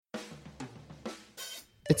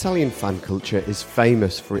Italian fan culture is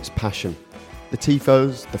famous for its passion. The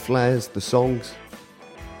tifos, the flares, the songs.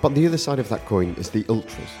 But on the other side of that coin is the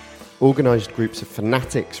ultras, organised groups of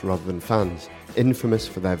fanatics rather than fans, infamous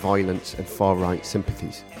for their violence and far-right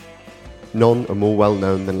sympathies. None are more well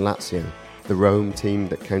known than Lazio, the Rome team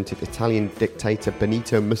that counted Italian dictator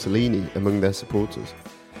Benito Mussolini among their supporters.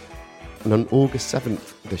 And on August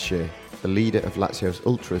 7th this year, the leader of Lazio's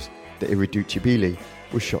ultras, the Irriducibili,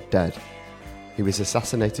 was shot dead. He was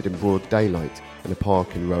assassinated in broad daylight in a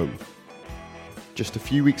park in Rome. Just a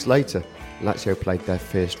few weeks later, Lazio played their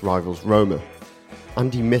fierce rivals Roma.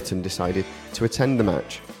 Andy Mitten decided to attend the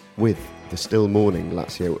match with the still mourning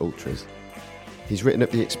Lazio ultras. He's written up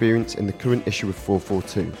the experience in the current issue of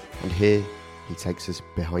 442, and here he takes us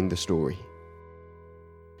behind the story.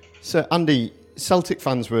 So Andy, Celtic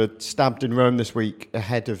fans were stabbed in Rome this week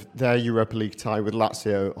ahead of their Europa League tie with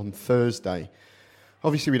Lazio on Thursday.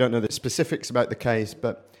 Obviously, we don't know the specifics about the case,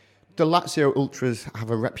 but do Lazio ultras have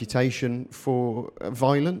a reputation for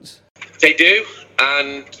violence? They do,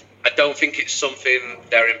 and I don't think it's something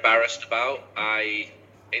they're embarrassed about. I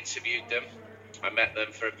interviewed them. I met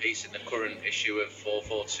them for a piece in the current issue of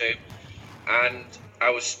 442, and I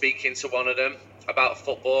was speaking to one of them about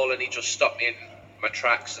football, and he just stopped me in my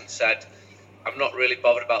tracks and said, "I'm not really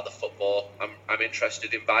bothered about the football. I'm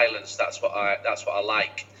interested in violence. That's what I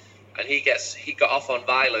like." And he got off on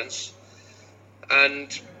violence,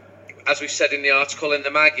 and as we said in the article in the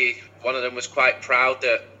Maggie, one of them was quite proud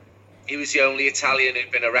that he was the only Italian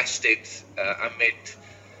who'd been arrested amid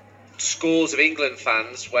scores of England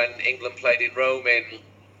fans when England played in Rome in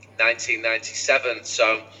 1997.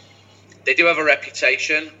 So they do have a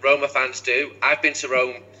reputation. Roma fans do. I've been to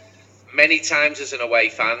Rome many times as an away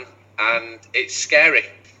fan, and it's scary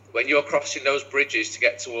when you're crossing those bridges to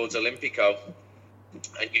get towards Olimpico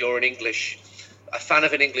and you're a fan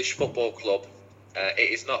of an English football club. It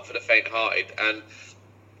is not for the faint-hearted, and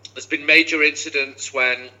there's been major incidents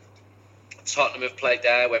when Tottenham have played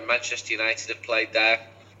there, when Manchester United have played there.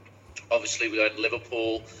 Obviously, when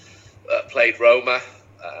Liverpool played Roma,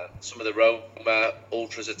 some of the Roma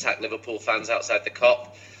ultras attacked Liverpool fans outside the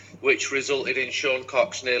Kop, which resulted in Sean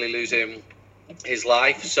Cox nearly losing his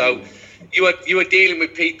life. So you are dealing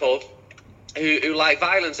with people who like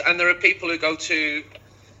violence, and there are people who go to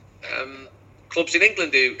clubs in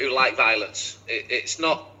England who like violence. It's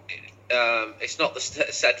not the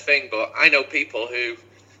said thing, but I know people who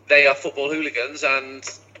they are football hooligans and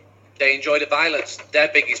they enjoy the violence. Their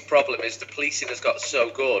biggest problem is the policing has got so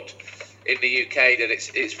good in the UK that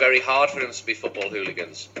it's very hard for them to be football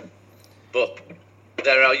hooligans. But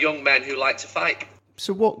there are young men who like to fight.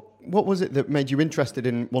 So what was it that made you interested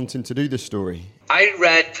in wanting to do this story? I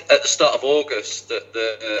read at the start of August that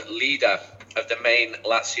the leader of the main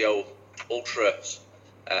Lazio ultras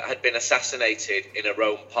had been assassinated in a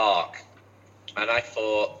Rome park, and I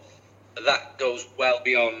thought that goes well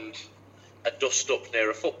beyond a dust-up near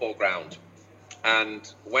a football ground. And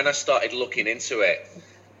when I started looking into it,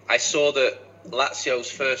 I saw that Lazio's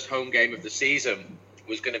first home game of the season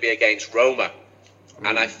was going to be against Roma,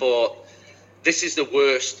 and I thought this is the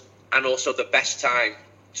worst and also the best time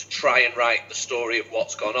to try and write the story of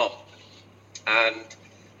what's gone on. And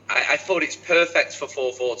I thought it's perfect for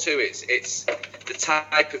 442. It's the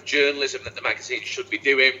type of journalism that the magazine should be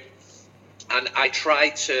doing. And I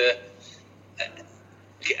tried to...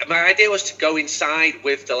 my idea was to go inside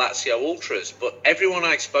with the Lazio ultras, but everyone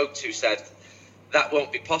I spoke to said that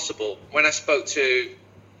won't be possible. When I spoke to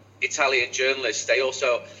Italian journalists, they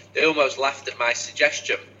almost laughed at my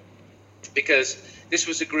suggestion, because this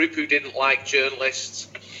was a group who didn't like journalists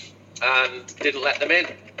and didn't let them in.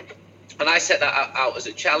 And I set that out as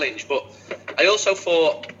a challenge, but I also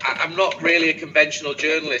thought I'm not really a conventional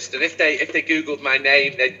journalist, and if they Googled my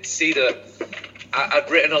name, they'd see that I'd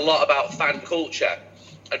written a lot about fan culture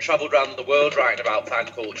and travelled around the world writing about fan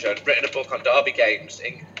culture, and written a book on derby games,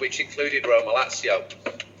 which included Roma Lazio.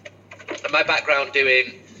 And my background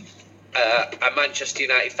doing a Manchester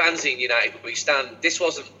United fanzine, United We Stand, this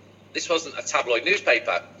wasn't a tabloid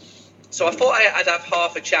newspaper. So I thought I'd have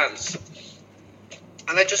half a chance.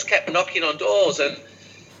 And I just kept knocking on doors, and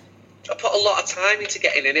I put a lot of time into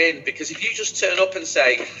getting it in, because if you just turn up and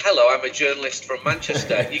say, "Hello, I'm a journalist from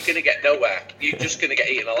Manchester," you're going to get nowhere. You're just going to get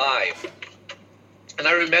eaten alive. And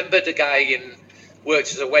I remembered a guy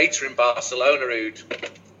worked as a waiter in Barcelona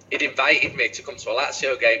he'd invited me to come to a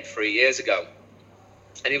Lazio game 3 years ago.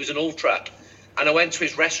 And he was an ultra. And I went to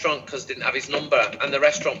his restaurant because I didn't have his number, and the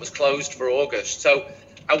restaurant was closed for August. So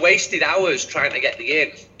I wasted hours trying to get the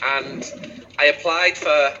in, and I applied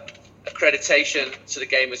for accreditation to the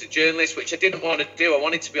game as a journalist, which I didn't want to do. I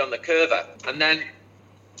wanted to be on the curva. And then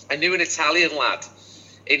I knew an Italian lad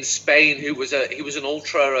in Spain he was an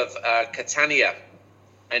ultra of Catania,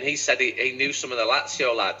 and he said he knew some of the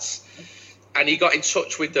Lazio lads, and he got in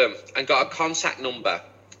touch with them and got a contact number.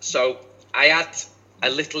 So I had a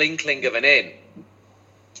little inkling of an in.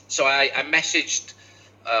 So I messaged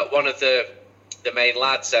one of the main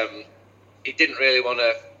lads. He didn't really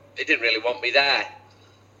want me there,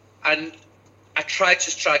 and I tried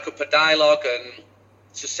to strike up a dialogue and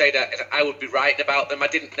to say that I would be writing about them. I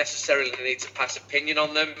didn't necessarily need to pass opinion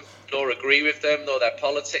on them, nor agree with them, nor their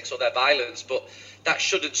politics or their violence, but that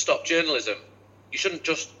shouldn't stop journalism. You shouldn't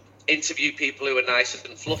just interview people who are nice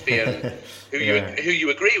and fluffy and who you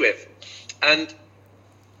agree with. And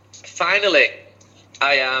finally,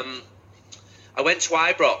 I went to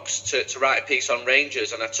Ibrox to write a piece on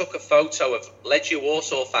Rangers, and I took a photo of Legio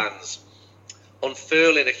Warsaw fans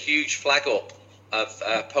unfurling a huge flag up of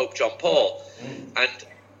Pope John Paul, and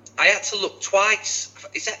I had to look twice.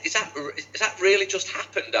 Is that really just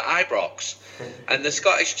happened at Ibrox? And the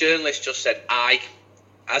Scottish journalist just said, "Aye,"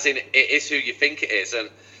 as in it is who you think it is. And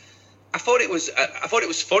I thought it was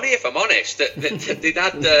funny, if I'm honest, that they'd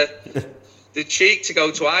had the cheek to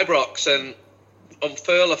go to Ibrox and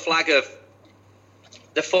unfurl a flag of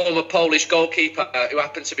the former Polish goalkeeper who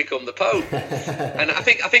happened to become the Pope. And I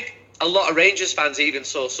think a lot of Rangers fans even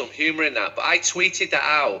saw some humour in that. But I tweeted that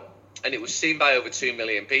out, and it was seen by over 2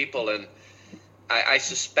 million people. And I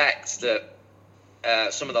suspect that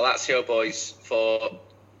some of the Lazio boys thought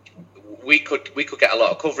we could get a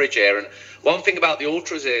lot of coverage here. And one thing about the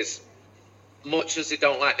Ultras is, much as they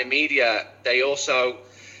don't like the media, they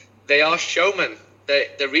are showmen.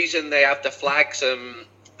 The reason they have the flags and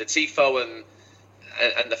the tifo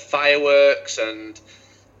and the fireworks, and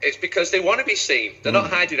it's because they want to be seen. They're not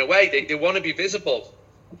hiding away. They want to be visible.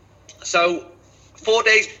 So 4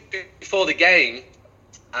 days before the game,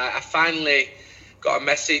 I finally got a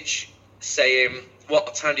message saying,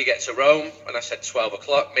 "What time do you get to Rome?" And I said 12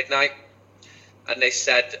 o'clock, midnight. And they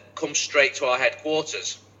said, "Come straight to our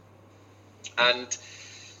headquarters." And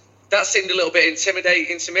that seemed a little bit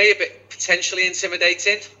intimidating to me, a bit potentially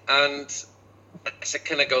intimidating. And I said,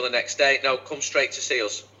 "Can I go the next day?" "No, come straight to see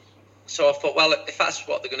us." So I thought, well, if that's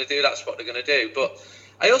what they're going to do, that's what they're going to do. But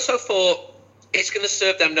I also thought it's going to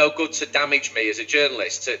serve them no good to damage me as a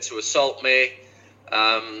journalist, to assault me.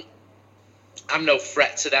 I'm no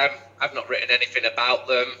threat to them. I've not written anything about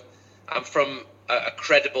them. I'm from a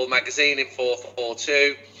credible magazine in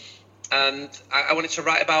 442. And I wanted to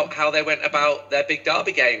write about how they went about their big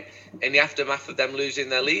derby game in the aftermath of them losing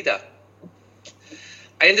their leader.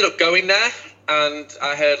 I ended up going there, and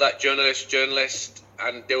I heard like journalist,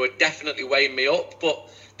 and they were definitely weighing me up, but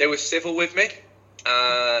they were civil with me.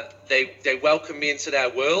 They welcomed me into their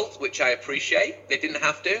world, which I appreciate. They didn't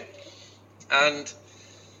have to. And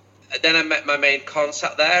then I met my main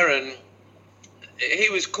contact there, and he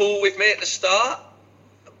was cool with me at the start,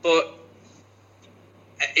 but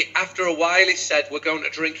after a while he said, "We're going to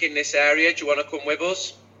drink in this area. Do you want to come with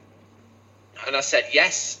us?" And I said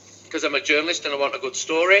yes, because I'm a journalist and I want a good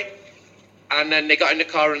story. And then they got in the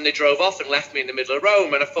car and they drove off and left me in the middle of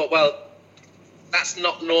Rome. And I thought, well, that's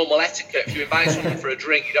not normal etiquette. If you invite someone for a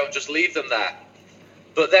drink, you don't just leave them there.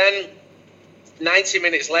 But then 90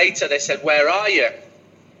 minutes later, they said, "Where are you?"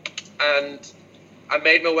 And I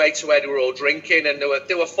made my way to where they were all drinking, and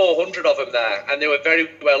there were 400 of them there, and they were very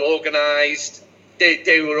well organised.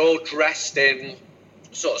 They were all dressed in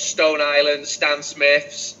sort of Stone Island, Stan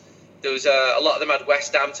Smiths. There was a lot of them had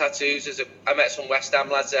West Ham tattoos. I met some West Ham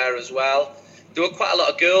lads there as well. There were quite a lot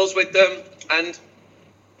of girls with them, and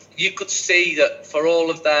you could see that for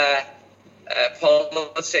all of their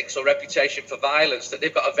politics or reputation for violence, that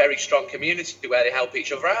they've got a very strong community where they help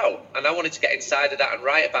each other out. And I wanted to get inside of that and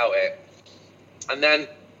write about it. And then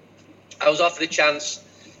I was offered a chance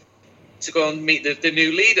to go and meet the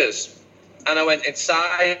new leaders. And I went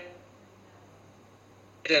inside,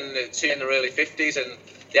 and two in their early 50s, and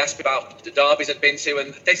they asked me about the derbies I'd been to,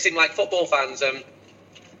 and they seemed like football fans. And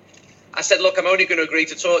I said, "Look, I'm only going to agree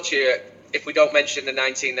to talk to you if we don't mention the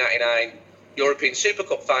 1999 European Super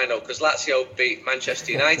Cup final, because Lazio beat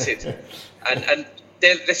Manchester United." and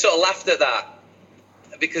they sort of laughed at that,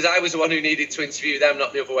 because I was the one who needed to interview them,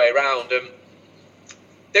 not the other way around. And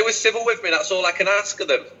they were civil with me. That's all I can ask of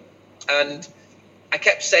them. And I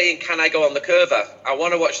kept saying, "Can I go on the curver? I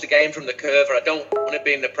want to watch the game from the curver. I don't want to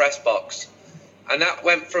be in the press box." And that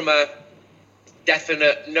went from a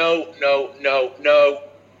definite no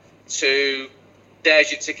to,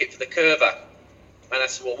 "There's your ticket for the curver." And I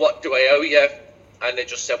said, "Well, what do I owe you?" And they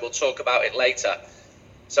just said, "We'll talk about it later."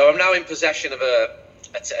 So I'm now in possession of a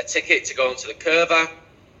ticket to go onto the curver.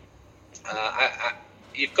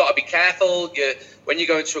 you've got to be careful. When you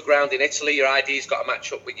go into a ground in Italy, your ID's got to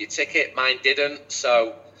match up with your ticket. Mine didn't.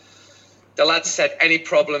 So the lads said, any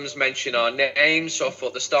problems, mention our names. So I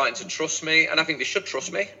thought they're starting to trust me, and I think they should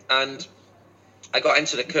trust me. And I got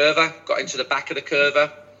into the curver, got into the back of the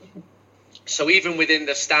curver. So even within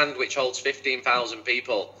the stand, which holds 15,000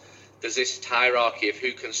 people, there's this hierarchy of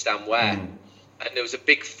who can stand where. And there was a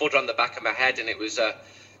big thud on the back of my head, and it was a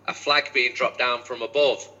flag being dropped down from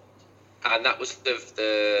above. And that was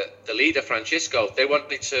the leader, Francisco. They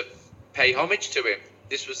wanted to pay homage to him.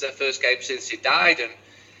 This was their first game since he died, and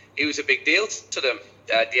he was a big deal to them.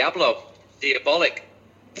 Diabolic.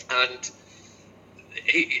 And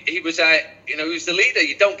he was he was the leader.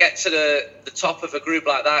 You don't get to the top of a group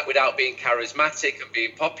like that without being charismatic and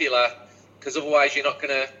being popular, because otherwise you're not going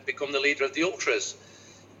to become the leader of the Ultras.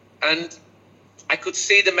 And I could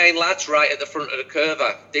see the main lads right at the front of the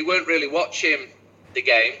curver. They weren't really watching the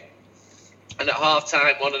game. And at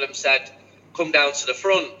half-time, one of them said, come down to the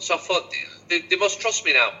front. So I thought, they must trust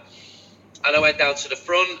me now. And I went down to the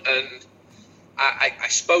front, and I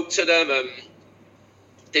spoke to them, and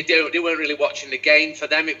they weren't really watching the game. For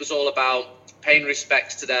them, it was all about paying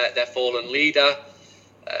respects to their fallen leader.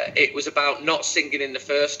 It was about not singing in the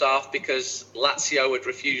first half because Lazio had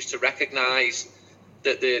refused to recognise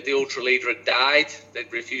that the ultra leader had died.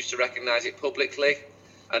 They'd refused to recognise it publicly,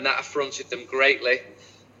 and that affronted them greatly.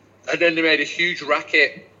 And then they made a huge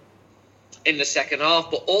racket in the second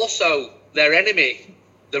half, but also their enemy,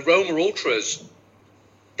 the Roma Ultras,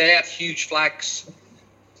 they had huge flags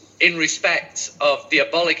in respect of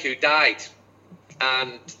Diabolic, who died.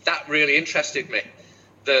 And that really interested me,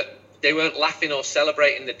 that they weren't laughing or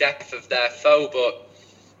celebrating the death of their foe, but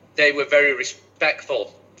they were very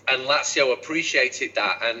respectful. And Lazio appreciated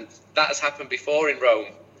that, and that has happened before in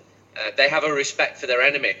Rome. They have a respect for their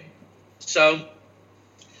enemy. So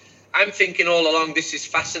I'm thinking all along, this is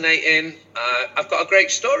fascinating. I've got a great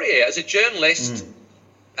story here. As a journalist,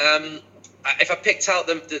 if I picked out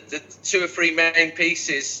the two or three main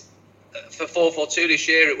pieces for 442 this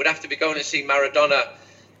year, it would have to be going to see Maradona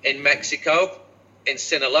in Mexico, in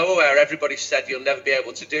Sinaloa, where everybody said you'll never be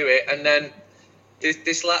able to do it. And then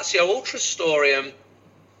this Lazio Ultra story.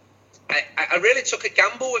 I really took a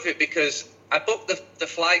gamble with it because I booked the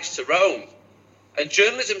flights to Rome. And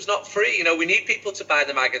journalism's not free. You know, we need people to buy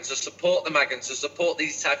the magazines, to support the magazines, to support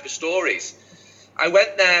these type of stories. I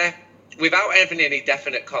went there without having any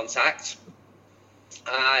definite contact.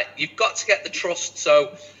 You've got to get the trust.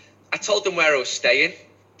 So I told them where I was staying.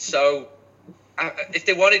 So if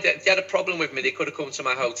they had a problem with me, they could have come to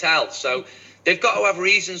my hotel. So they've got to have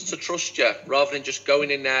reasons to trust you rather than just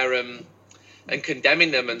going in there and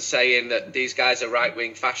condemning them and saying that these guys are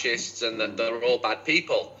right-wing fascists and that they're all bad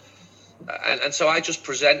people. And so I just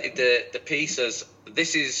presented the piece as,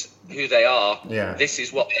 this is who they are, this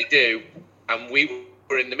is what they do, and we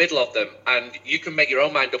were in the middle of them, and you can make your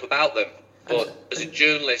own mind up about them. But as a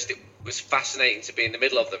journalist, it was fascinating to be in the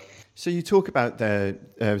middle of them. So you talk about the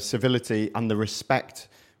civility and the respect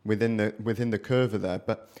within the curver there,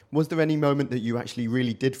 but was there any moment that you actually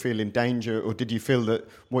really did feel in danger, or did you feel that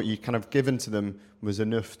what you kind of given to them was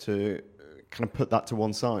enough to kind of put that to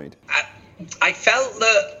one side? I felt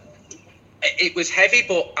that it was heavy,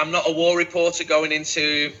 but I'm not a war reporter going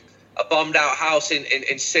into a bombed out house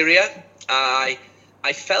in Syria. I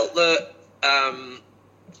felt that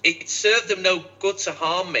it served them no good to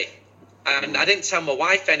harm me. And I didn't tell my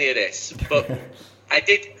wife any of this, but I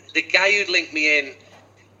did. The guy who'd linked me in,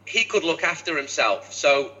 he could look after himself.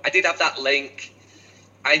 So I did have that link.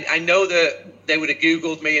 I know that they would have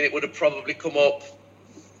Googled me and it would have probably come up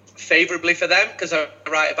favourably for them because I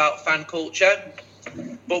write about fan culture.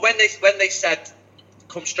 But when they said,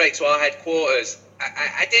 come straight to our headquarters,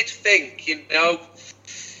 I did think,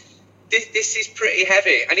 this is pretty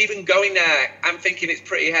heavy. And even going there, I'm thinking it's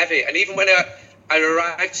pretty heavy. And even when I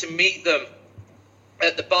arrived to meet them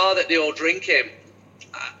at the bar that they all drink in,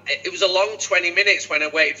 it was a long 20 minutes when I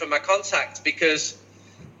waited for my contact, because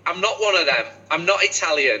I'm not one of them. I'm not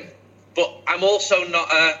Italian, but I'm also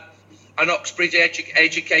not an Oxbridge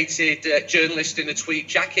educated journalist in a tweed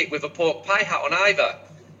jacket with a pork pie hat on either.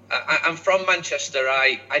 I'm from Manchester.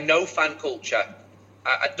 I know fan culture.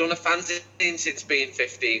 I'd done a fanzine since being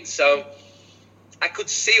 15. So I could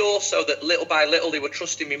see also that little by little they were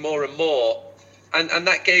trusting me more and more. And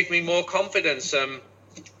that gave me more confidence.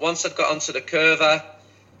 Once I'd got onto the curver,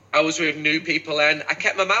 I was with new people then. I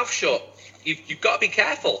kept my mouth shut. You've got to be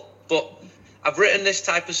careful. But I've written this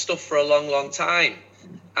type of stuff for a long, long time.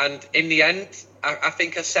 And in the end, I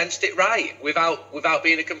think I sensed it right without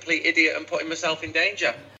being a complete idiot and putting myself in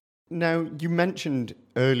danger. Now, you mentioned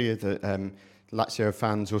earlier that Lazio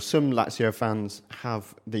fans, or some Lazio fans,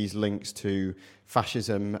 have these links to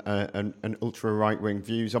fascism and ultra right-wing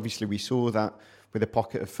views. Obviously, we saw that with a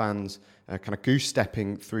pocket of fans kind of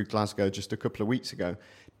goose-stepping through Glasgow just a couple of weeks ago.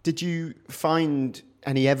 Did you find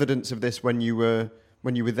any evidence of this when you were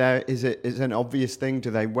there? Is it an obvious thing? Do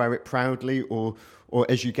they wear it proudly, or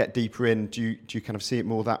as you get deeper in, do you kind of see it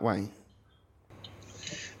more that way?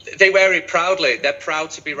 They wear it proudly. They're proud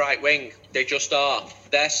to be right-wing. They just are.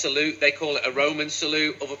 Their salute, they call it a Roman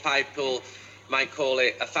salute. Other people might call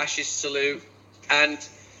it a fascist salute. And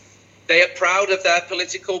they are proud of their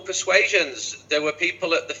political persuasions. There were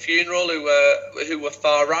people at the funeral who were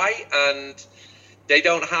far right, and they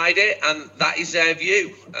don't hide it, and that is their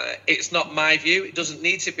view. It's not my view. It doesn't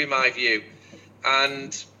need to be my view.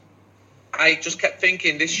 And I just kept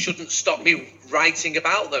thinking, this shouldn't stop me writing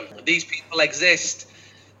about them. These people exist.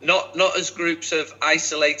 Not as groups of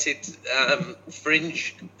isolated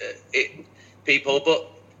fringe people, but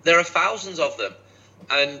there are thousands of them,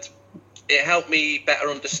 and it helped me better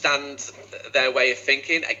understand their way of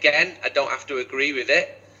thinking. Again, I don't have to agree with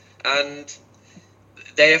it, and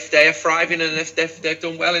they are thriving, and if they've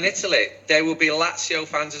done well in Italy, there will be Lazio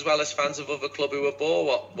fans as well as fans of other clubs who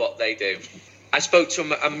abhor what they do. I spoke to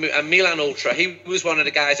a Milan ultra. He was one of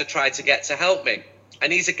the guys I tried to get to help me,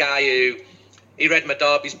 and he's a guy who. He read my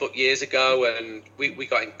Derby's book years ago, and we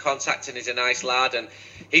got in contact, and he's a nice lad. And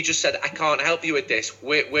he just said, I can't help you with this.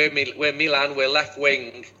 We're Milan, we're left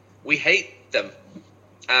wing. We hate them.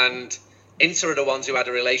 And Inter are the ones who had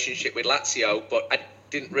a relationship with Lazio, but I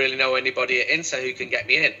didn't really know anybody at Inter who can get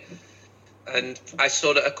me in. And I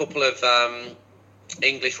saw that a couple of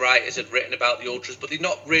English writers had written about the Ultras, but they'd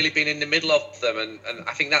not really been in the middle of them. And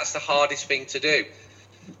I think that's the hardest thing to do.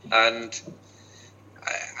 And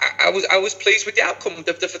I was pleased with the outcome.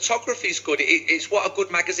 The photography is good. It's what a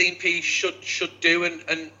good magazine piece should do,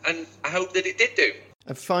 and I hope that it did do.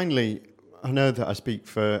 And finally, I know that I speak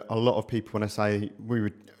for a lot of people when I say we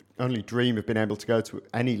would only dream of being able to go to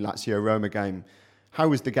any Lazio Roma game. How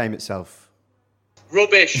was the game itself?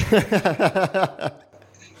 Rubbish.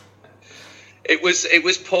 It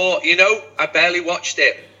was poor. You know, I barely watched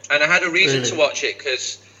it, and I had a reason to watch it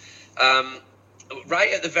because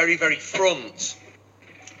right at the very, very front.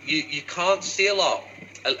 You can't see a lot.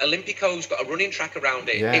 Olimpico's got a running track around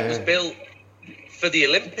it. It was built for the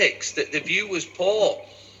Olympics. The view was poor.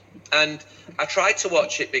 And I tried to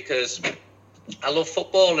watch it because I love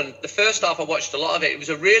football. And the first half, I watched a lot of it. It was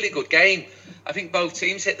a really good game. I think both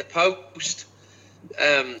teams hit the post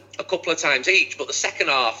a couple of times each. But the second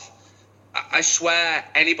half, I swear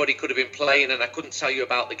anybody could have been playing, and I couldn't tell you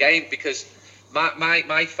about the game because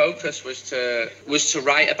my focus was to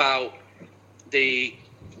write about the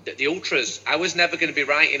Ultras. I was never going to be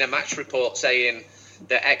writing a match report saying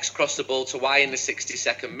that X crossed the ball to Y in the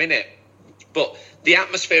 62nd minute. But the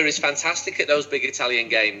atmosphere is fantastic at those big Italian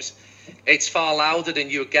games. It's far louder than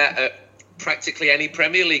you would get at practically any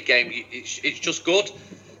Premier League game. It's just good.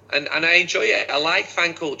 And I enjoy it. I like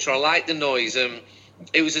fan culture. I like the noise.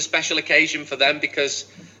 It was a special occasion for them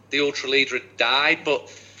because the Ultra leader had died.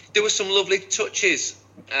 But there were some lovely touches.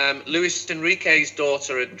 Luis Enrique's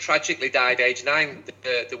daughter had tragically died age 9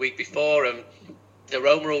 the week before, and the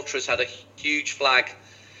Roma Ultras had a huge flag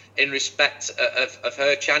in respect of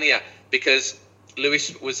her Chania because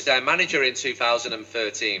Luis was their manager in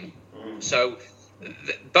 2013. So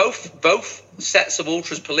both sets of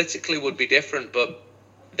Ultras politically would be different, but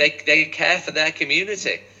they care for their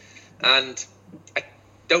community, and I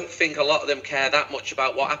don't think a lot of them care that much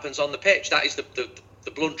about what happens on the pitch. That is the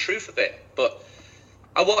blunt truth of it. But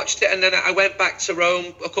I watched it, and then I went back to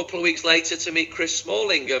Rome a couple of weeks later to meet Chris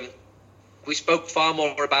Smalling. We spoke far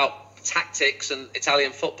more about tactics and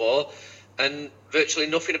Italian football and virtually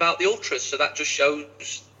nothing about the Ultras. So that just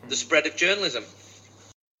shows the spread of journalism.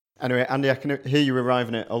 Anyway, Andy, I can hear you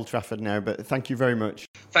arriving at Old Trafford now, but thank you very much.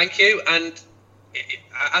 Thank you. And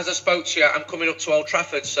as I spoke to you, I'm coming up to Old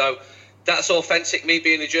Trafford, so that's authentic, me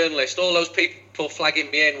being a journalist. All those people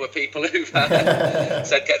flagging me in were people who've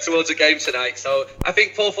said get towards a game tonight. So I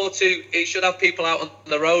think 442, it should have people out on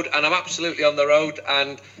the road, and I'm absolutely on the road,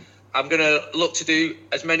 and I'm going to look to do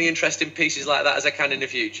as many interesting pieces like that as I can in the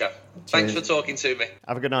future. Cheers. Thanks for talking to me.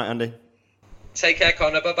 Have a good night, Andy. Take care,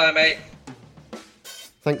 Connor. Bye-bye, mate.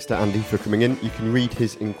 Thanks to Andy for coming in. You can read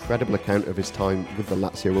his incredible account of his time with the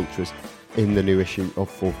Lazio Ultras in the new issue of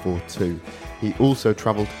 442. He also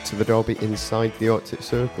travelled to the derby inside the Arctic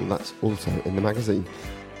Circle. That's also in the magazine.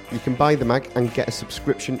 You can buy the mag and get a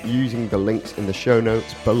subscription using the links in the show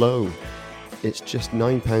notes below. It's just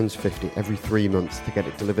 £9.50 every 3 months to get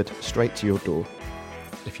it delivered straight to your door.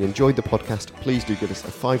 If you enjoyed the podcast, please do give us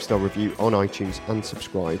a 5-star review on iTunes and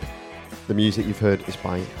subscribe. The music you've heard is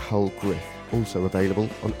by Hull Griff, also available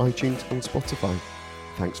on iTunes and Spotify.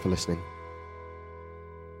 Thanks for listening.